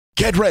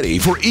Get ready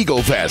for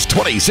Eagle Fest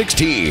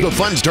 2016. The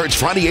fun starts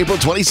Friday, April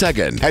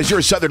 22nd as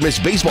your Southern Miss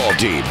baseball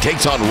team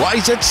takes on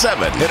Rice at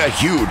 7 in a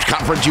huge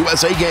Conference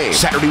USA game.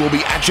 Saturday will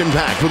be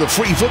action-packed with a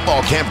free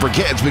football camp for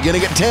kids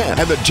beginning at 10.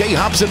 And the Jay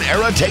Hobson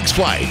era takes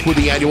flight with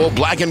the annual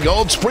Black and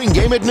Gold spring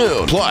game at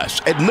noon. Plus,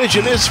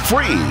 admission is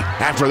free.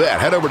 After that,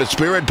 head over to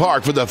Spirit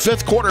Park for the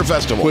 5th Quarter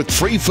Festival with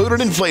free food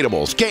and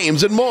inflatables,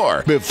 games, and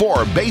more.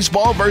 Before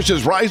baseball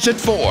versus Rice at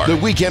 4. The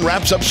weekend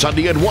wraps up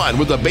Sunday at 1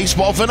 with the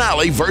baseball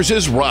finale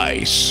versus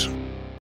Rice.